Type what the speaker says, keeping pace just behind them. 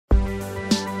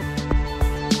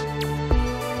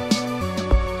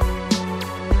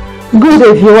Good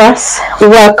day, viewers.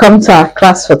 Welcome to our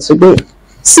class for today.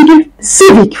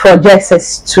 Civic for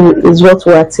JSS2 is what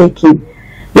we are taking.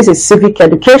 This is Civic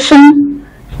Education.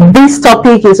 This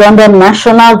topic is under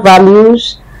national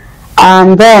values,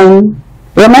 and then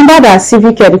remember that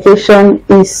Civic Education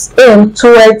is aimed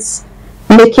towards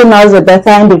making us a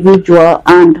better individual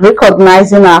and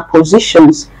recognizing our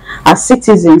positions as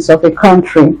citizens of a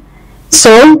country.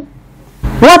 So,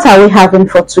 what are we having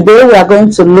for today? We are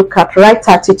going to look at right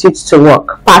attitudes to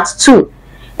work, part 2.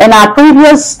 In our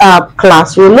previous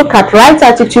class, we look at right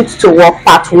attitudes to work,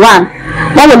 part 1.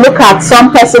 Then we look at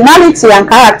some personality and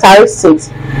characteristics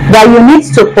that you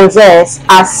need to possess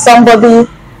as somebody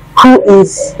who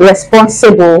is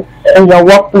responsible in your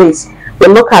workplace. We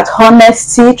look at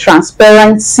honesty,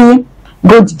 transparency,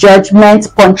 good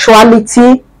judgment,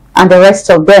 punctuality, and the rest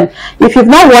of them. If you've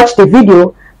not watched the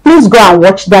video, please go and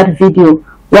watch that video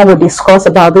when we discuss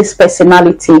about this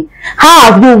personality.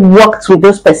 How have you worked with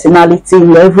those personality in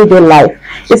your everyday life?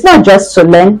 It's not just to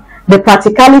learn. The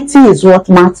practicality is what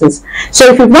matters.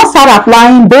 So if you've not started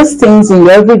applying those things in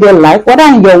your everyday life, whether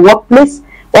in your workplace,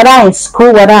 whether in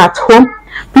school, whether at home,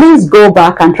 please go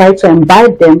back and try to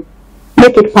imbibe them.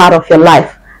 Make it part of your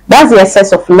life. That's the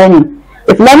essence of learning.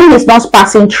 If learning is not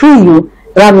passing through you,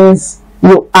 that means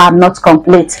you are not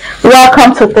complete.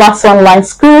 Welcome to Class Online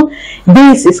School.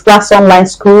 This is Class Online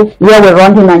School, where we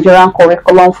run the Nigerian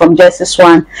curriculum from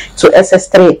JSS1 to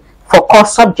SS3 for core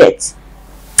subjects.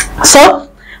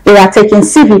 So, we are taking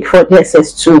Civic for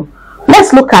JSS2.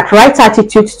 Let's look at right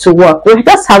attitudes to work. We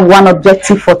just have one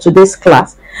objective for today's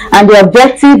class, and the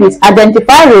objective is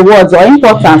identify rewards or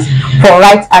importance for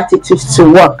right attitudes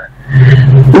to work.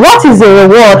 What is the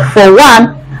reward for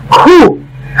one who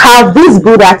have these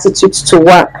good attitudes to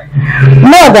work?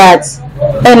 Know that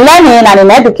in learning and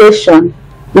in education,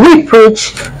 we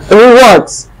preach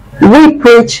rewards, we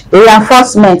preach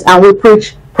reinforcement, and we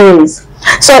preach praise.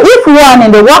 So if one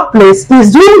in the workplace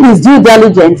is doing his due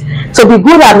diligence to be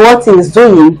good at what he is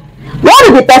doing, what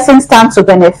will the person stand to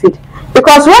benefit?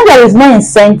 Because when there is no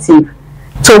incentive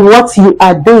to what you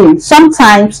are doing,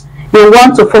 sometimes you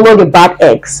want to follow the bad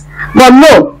eggs. But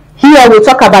no, here we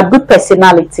talk about good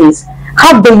personalities.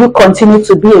 How do you continue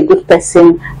to be a good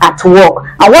person at work?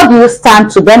 And what do you stand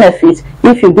to benefit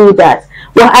if you do that?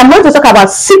 Well, I'm going to talk about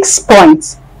 6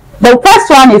 points. The first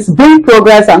one is bring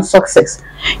progress and success.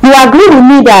 You agree with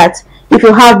me that if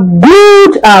you have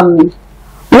good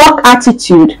work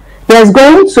attitude, there's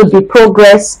going to be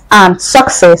progress and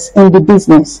success in the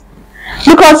business.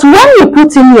 Because when you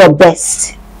put in your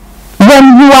best,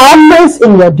 when you are always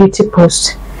in your duty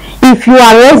post, if you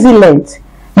are resilient,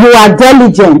 you are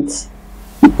diligent,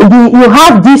 you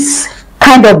have this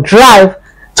kind of drive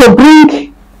to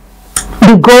bring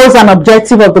the goals and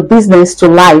objectives of the business to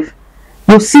life,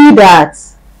 you see that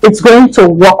it's going to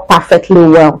work perfectly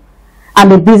well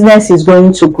and the business is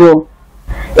going to grow.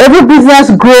 Every business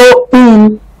grows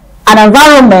in an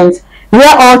environment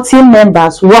where all team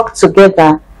members work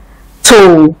together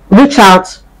to reach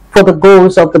out for the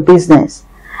goals of the business.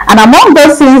 And among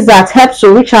those things that helps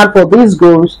to reach out for these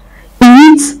goals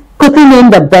is putting in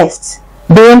the best,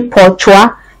 being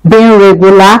punctual, being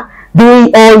regular,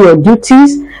 doing all your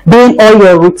duties, doing all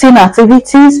your routine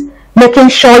activities, making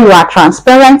sure you are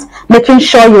transparent, making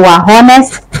sure you are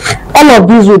honest. All of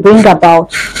these will bring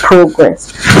about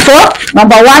progress. So,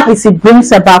 number 1 is it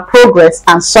brings about progress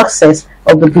and success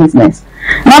of the business.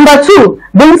 Number 2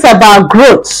 brings about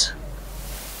growth.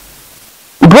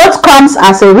 Growth comes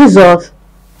as a result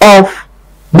of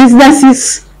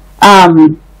businesses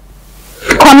coming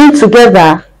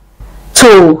together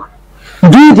to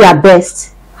do their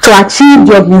best to achieve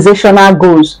the organizational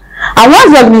goals. And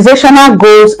once the organizational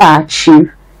goals are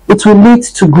achieved, it will lead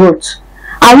to growth.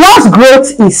 And once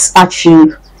growth is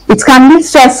achieved, it can lead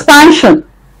to expansion.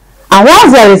 And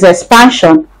once there is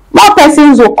expansion, more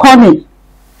persons will come in.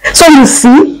 So you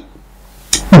see,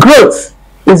 growth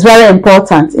is very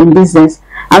important in business.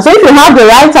 And so if you have the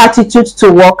right attitude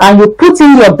to work and you put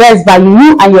in your best by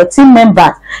you and your team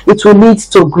members, it will lead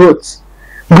to growth.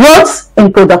 Growth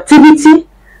in productivity,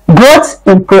 growth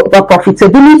in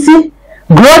profitability,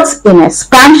 growth in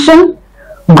expansion,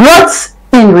 growth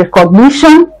in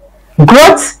recognition,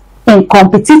 growth in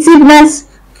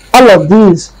competitiveness. All of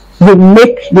these will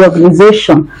make the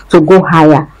organization to go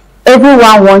higher.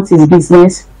 Everyone wants his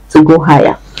business to go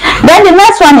higher. Then the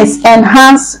next one is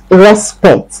enhance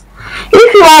respect.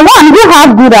 If you are one who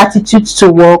have good attitudes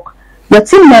to work, your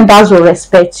team members will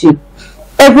respect you.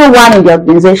 Everyone in the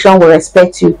organization will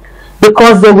respect you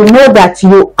because they will know that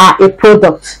you are a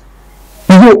product.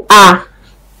 You are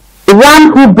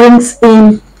one who brings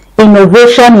in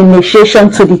innovation, initiation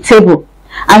to the table.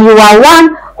 And you are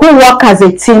one who work as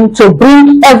a team to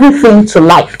bring everything to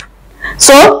life.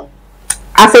 So,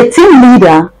 as a team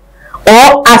leader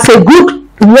or as a good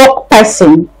work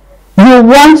person, you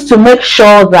want to make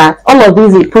sure that all of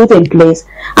these is put in place.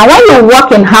 And when you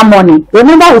work in harmony,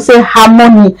 remember we say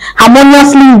harmony,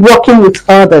 harmoniously working with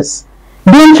others,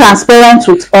 being transparent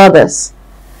with others,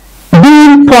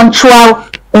 being punctual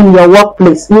in your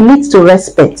workplace, you lead to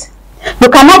respect. You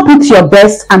cannot put your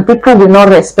best and people will not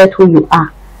respect who you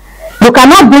are. You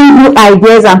cannot bring new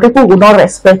ideas and people will not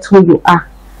respect who you are.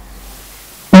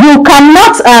 You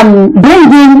cannot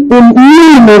bring in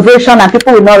new innovation and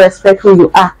people will not respect who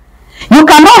you are. You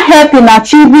cannot help in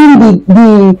achieving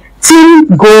the team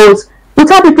goals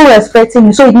without people respecting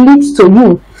you. So it leads to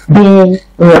you being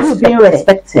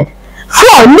respected.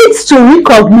 4, leads to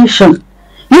recognition.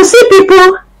 You see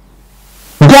people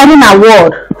getting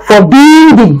award for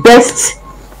being the best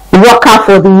worker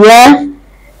for the year,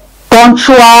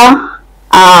 punctual,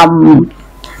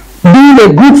 being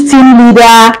a good team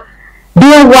leader,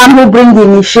 being one who brings the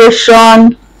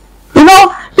initiation. You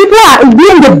know, people are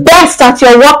being the best at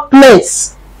your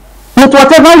workplace with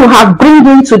whatever you have bring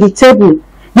into the table.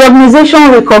 The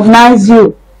organization recognize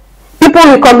you. People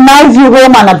recognize you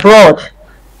home and abroad.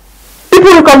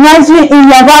 People recognize you in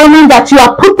the environment that you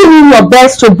are putting in your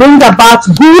best to bring about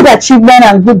good achievement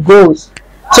and good goals.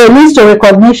 So it leads to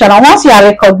recognition. And once you are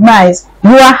recognized,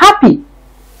 you are happy.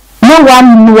 No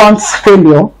one wants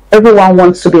failure. Everyone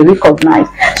wants to be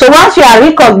recognized. So once you are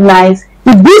recognized,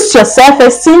 it boosts your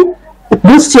self-esteem, it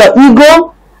boosts your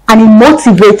ego, and it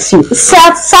motivates you. It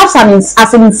serves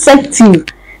as an incentive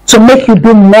to make you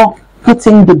do more,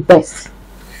 putting the best.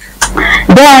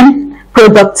 Then,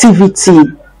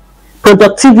 productivity.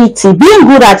 Productivity. Being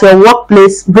good at your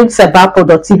workplace brings about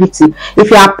productivity.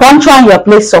 If you are punctual in your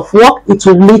place of work, it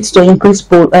will lead to increased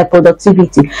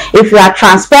productivity. If you are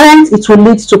transparent, it will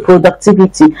lead to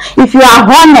productivity. If you are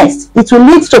honest, it will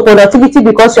lead to productivity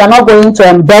because you are not going to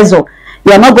embezzle.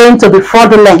 You are not going to be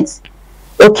fraudulent.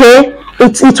 Okay?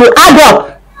 It will add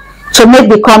up to make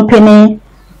the company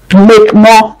make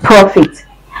more profit.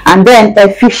 And then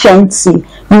efficiency.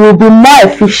 You will be more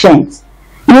efficient.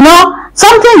 You know,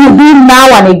 something you do now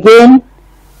and again,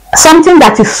 something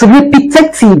that is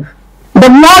repetitive, the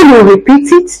more you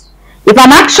repeat it, if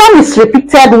an action is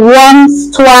repeated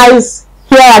once, twice,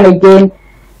 here and again,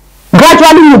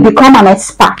 gradually you become an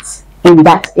expert in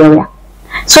that area.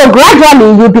 So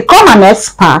gradually you become an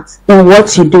expert in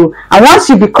what you do. And once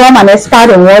you become an expert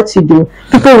in what you do,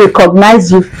 people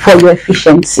recognize you for your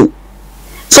efficiency.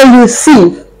 So you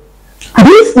see,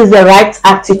 this is the right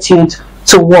attitude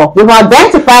to work. We've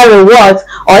identified rewards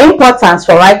or importance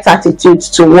for right attitudes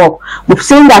to work. We've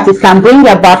seen that it can bring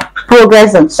about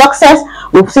progress and success.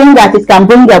 We've seen that it can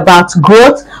bring about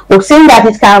growth. We've seen that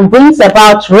it can bring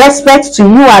about respect to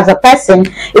you as a person.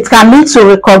 It can lead to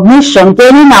recognition,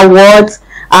 gaining awards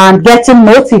and getting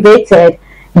motivated,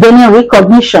 gaining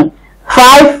recognition.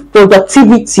 5,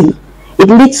 productivity. It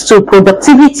leads to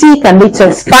productivity, it can lead to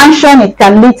expansion, it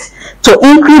can lead to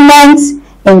increments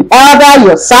in order,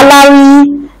 your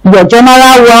salary, your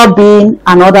general well-being,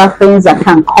 and other things that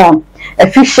can come.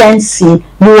 Efficiency,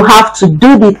 you have to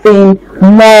do the thing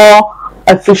more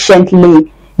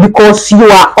efficiently because you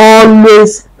are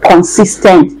always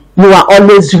consistent. You are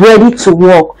always ready to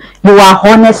work. You are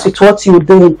honest with what you're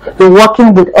doing. You're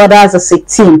working with others as a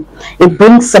team. It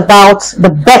brings about the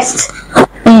best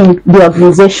in the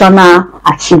organizational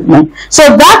achievement.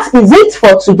 So that is it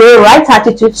for today. Right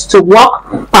attitudes to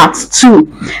work, part 2.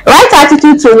 Right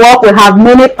attitude to work, we have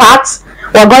many parts.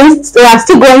 We are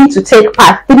still going to take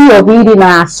part 3 of it in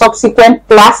our subsequent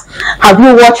class. Have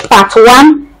you watched part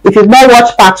 1? If you've not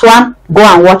watched part 1, go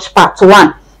and watch part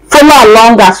 1. Follow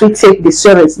along as we take the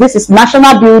series. This is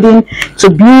national building, to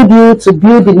build you, to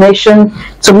build the nation,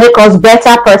 to make us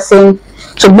better person,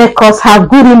 to make us have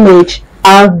good image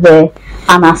out there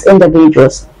and as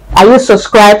individuals. Are you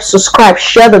subscribed? Subscribe,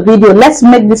 share the video. Let's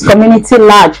make this community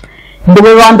large.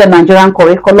 We run the Nigerian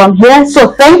curriculum here.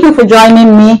 So thank you for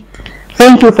joining me.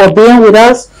 Thank you for being with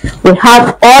us. We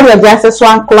have all your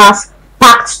JSS1 class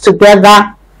packed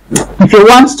together. If you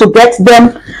want to get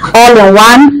them all in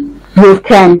one, you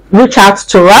can reach out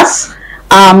to us.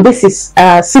 This is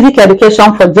Civic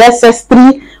Education for JSS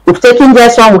 3. We've taken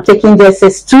JSS1, we've taken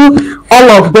JSS 2. All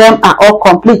of them are all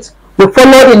complete. We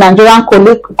follow the Nigerian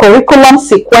curriculum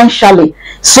sequentially.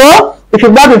 So, if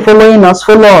you've not been following us,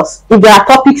 follow us. If there are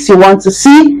topics you want to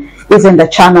see, it's in the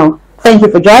channel. Thank you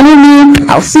for joining me.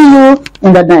 I'll see you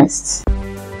in the next.